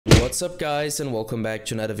What's up guys, and welcome back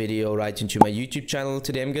to another video right into my YouTube channel.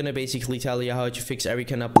 Today I'm gonna basically tell you how to fix every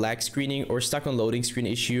kind of black screening or stuck on loading screen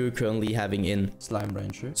issue you're currently having in Slime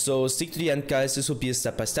Rancher. So stick to the end guys, this will be a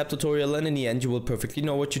step-by-step tutorial, and in the end you will perfectly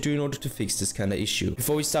know what to do in order to fix this kind of issue.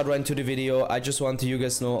 Before we start right into the video, I just want to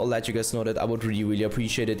let you guys know that I would really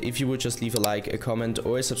appreciate it if you would just leave a like, a comment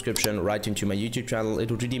or a subscription right into my YouTube channel.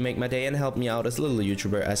 It would really make my day and help me out as a little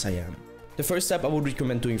YouTuber as I am. The first step I would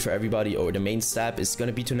recommend doing for everybody, or the main step, is going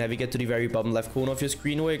to be to navigate to the very bottom left corner of your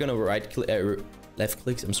screen, where you're going to left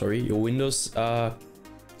click your Windows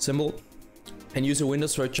symbol, and use a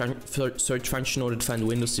Windows search function in order to find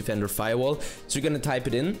Windows Defender Firewall. So you're going to type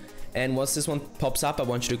it in, and once this one pops up, I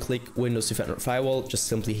want you to click Windows Defender Firewall. Just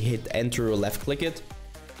simply hit enter or left click it.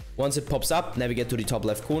 Once it pops up, navigate to the top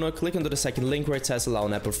left corner, click onto the second link where it says allow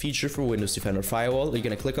an app or feature for Windows Defender Firewall. You're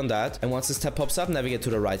gonna click on that, and once this tab pops up, navigate to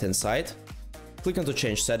the right hand side, click onto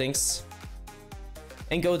change settings,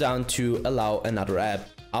 and go down to allow another app.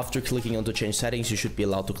 After clicking onto change settings, you should be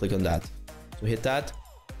allowed to click on that. So hit that,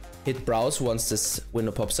 hit browse once this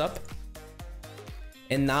window pops up.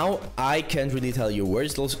 And now I can't really tell you where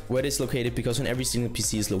it's located, because on every single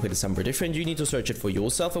PC is located somewhere different. You need to search it for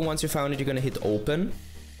yourself, and once you found it, you're gonna hit open.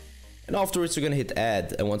 And afterwards you're gonna hit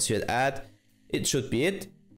add, and once you hit add, it should be it.